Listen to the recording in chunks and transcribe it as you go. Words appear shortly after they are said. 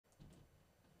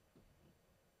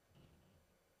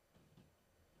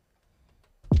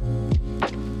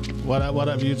What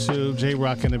up, YouTube? J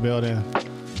Rock in the building.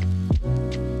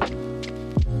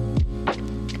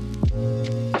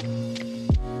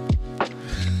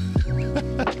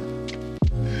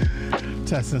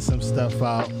 Testing some stuff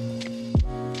out.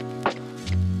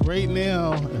 Right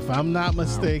now, if I'm not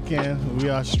mistaken, we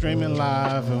are streaming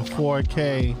live in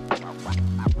 4K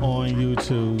on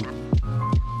YouTube.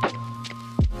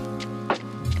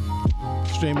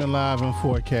 Streaming live in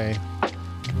 4K.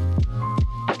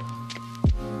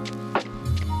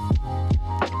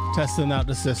 Testing out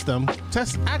the system.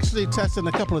 Actually testing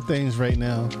a couple of things right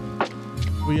now.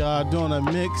 We are doing a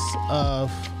mix of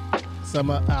some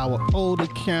of our older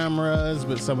cameras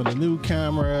with some of the new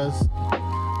cameras.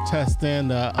 Testing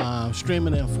the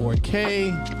streaming in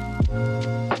 4K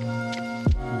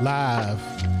live.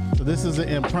 So this is an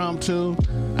impromptu.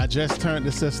 I just turned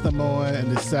the system on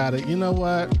and decided, you know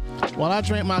what? While I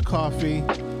drink my coffee,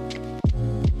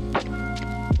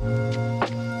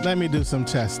 let me do some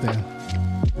testing.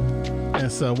 And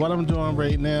so what I'm doing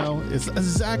right now is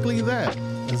exactly that.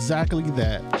 Exactly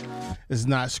that. It's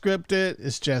not scripted.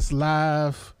 It's just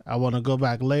live. I want to go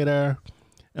back later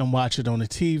and watch it on the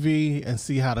TV and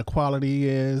see how the quality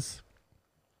is.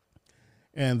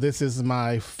 And this is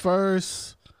my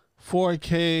first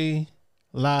 4K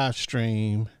live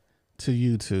stream to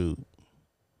YouTube.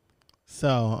 So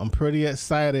I'm pretty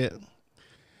excited.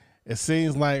 It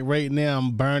seems like right now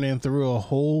I'm burning through a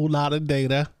whole lot of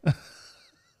data.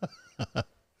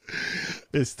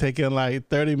 It's taking like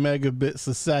 30 megabits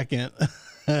a second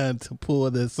to pull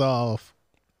this off.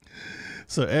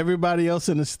 So everybody else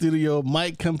in the studio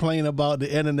might complain about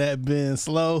the internet being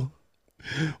slow,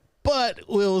 but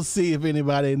we'll see if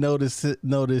anybody notice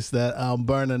that I'm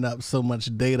burning up so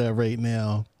much data right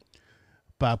now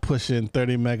by pushing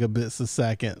 30 megabits a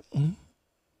second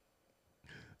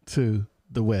to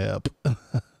the web.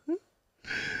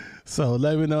 So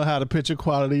let me know how the picture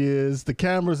quality is. The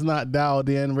camera's not dialed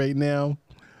in right now,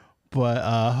 but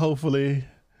hopefully,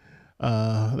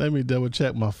 let me double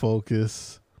check my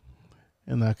focus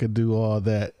and I could do all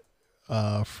that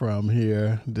from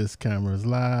here. This camera's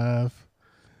live.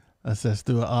 Let's just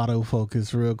do an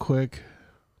autofocus real quick.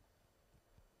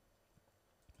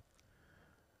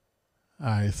 All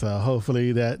right, so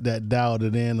hopefully that dialed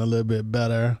it in a little bit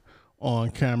better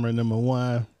on camera number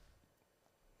 1.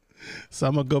 So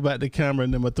I'm gonna go back to camera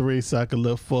number 3 so I can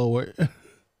look forward.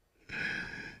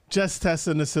 Just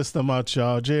testing the system out,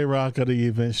 y'all. J Rock of the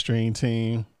event stream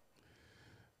team.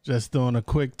 Just doing a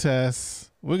quick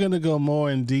test. We're gonna go more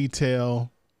in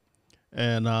detail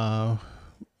and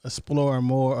explore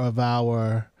more of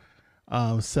our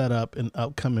setup in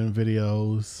upcoming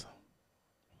videos.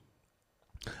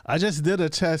 I just did a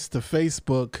test to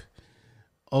Facebook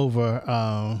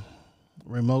over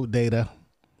remote data,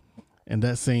 and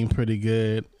that seemed pretty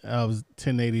good. I was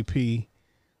 1080p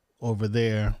over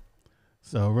there.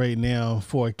 So right now,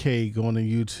 4K going to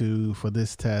YouTube for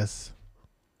this test.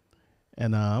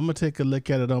 And I'm going to take a look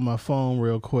at it on my phone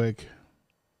real quick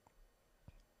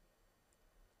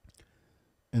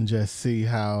and just see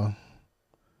how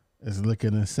it's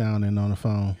looking and sounding on the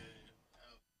phone.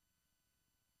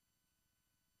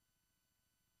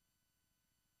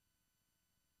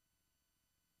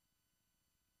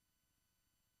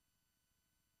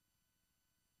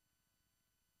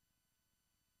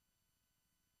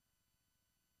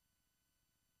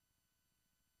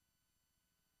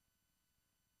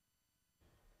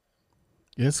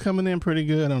 It's coming in pretty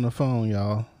good on the phone,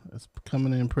 y'all. It's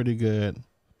coming in pretty good.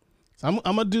 So I'm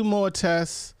gonna do more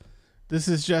tests. This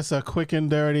is just a quick and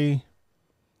dirty.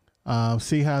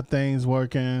 See how things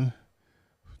working.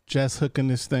 Just hooking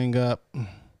this thing up.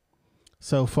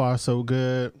 So far, so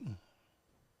good.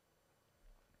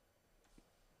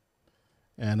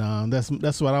 And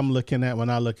that's what I'm looking at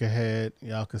when I look ahead.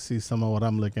 Y'all can see some of what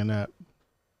I'm looking at.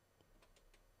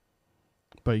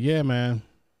 But yeah, man.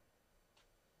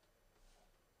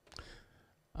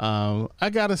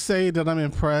 I gotta say that I'm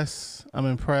impressed. I'm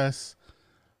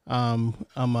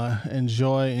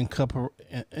enjoy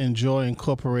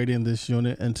incorporating this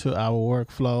unit into our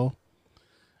workflow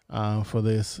for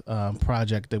this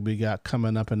project that we got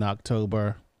coming up in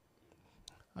October.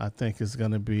 I think it's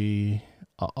gonna be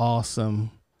an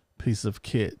awesome piece of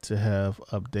kit to have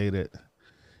updated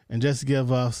and just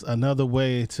give us another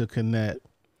way to connect,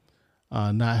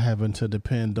 not having to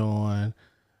depend on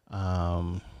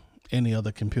any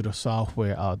other computer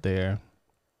software out there,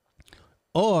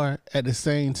 or at the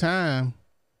same time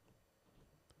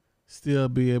still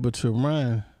be able to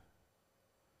run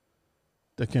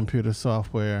the computer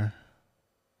software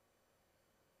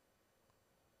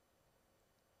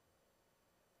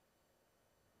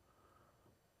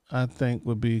I think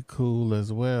would be cool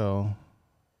as well.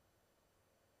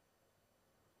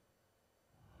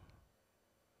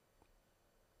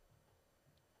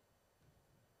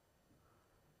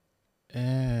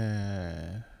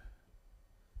 And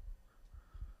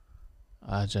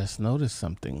I just noticed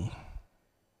something.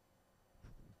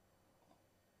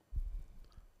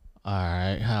 All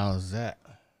right, how's that?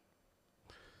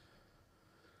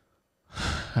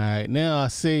 All right, now I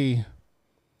see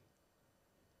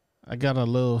I got a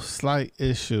little slight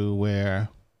issue where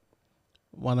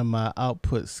one of my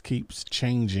outputs keeps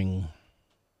changing.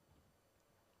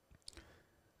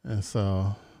 And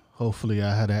so hopefully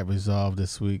I had that resolved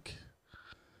this week.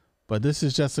 But this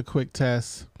is just a quick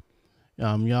test.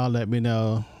 Y'all let me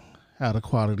know how the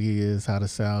quality is, how the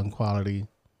sound quality,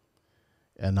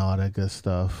 and all that good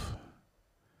stuff.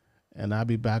 And I'll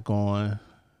be back on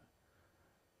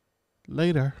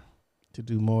later to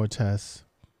do more tests.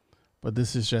 But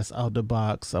this is just out the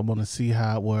box. I want to see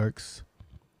how it works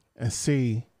and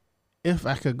see if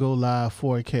I could go live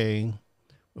 4K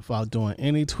without doing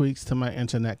any tweaks to my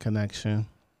internet connection,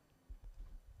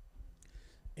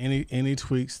 any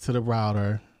tweaks to the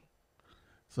router.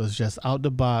 So it's just out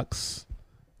the box,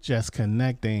 just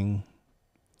connecting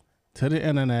to the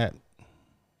internet.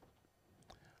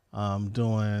 I'm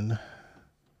doing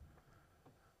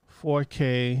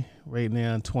 4K right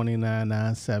now,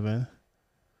 2997.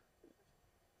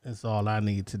 That's all I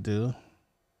need to do.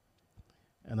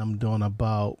 And I'm doing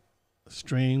about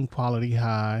stream quality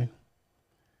high.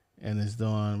 And it's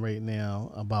doing right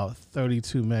now about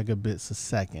 32 megabits a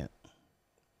second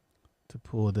to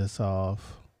pull this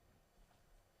off.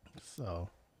 So,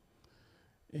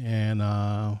 and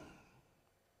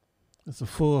it's a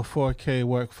full 4K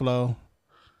workflow.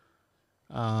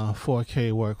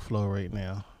 4K workflow right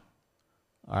now.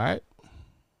 All right.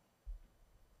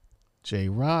 J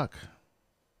Rock,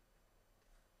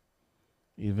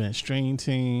 Event Stream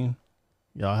Team.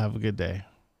 Y'all have a good day.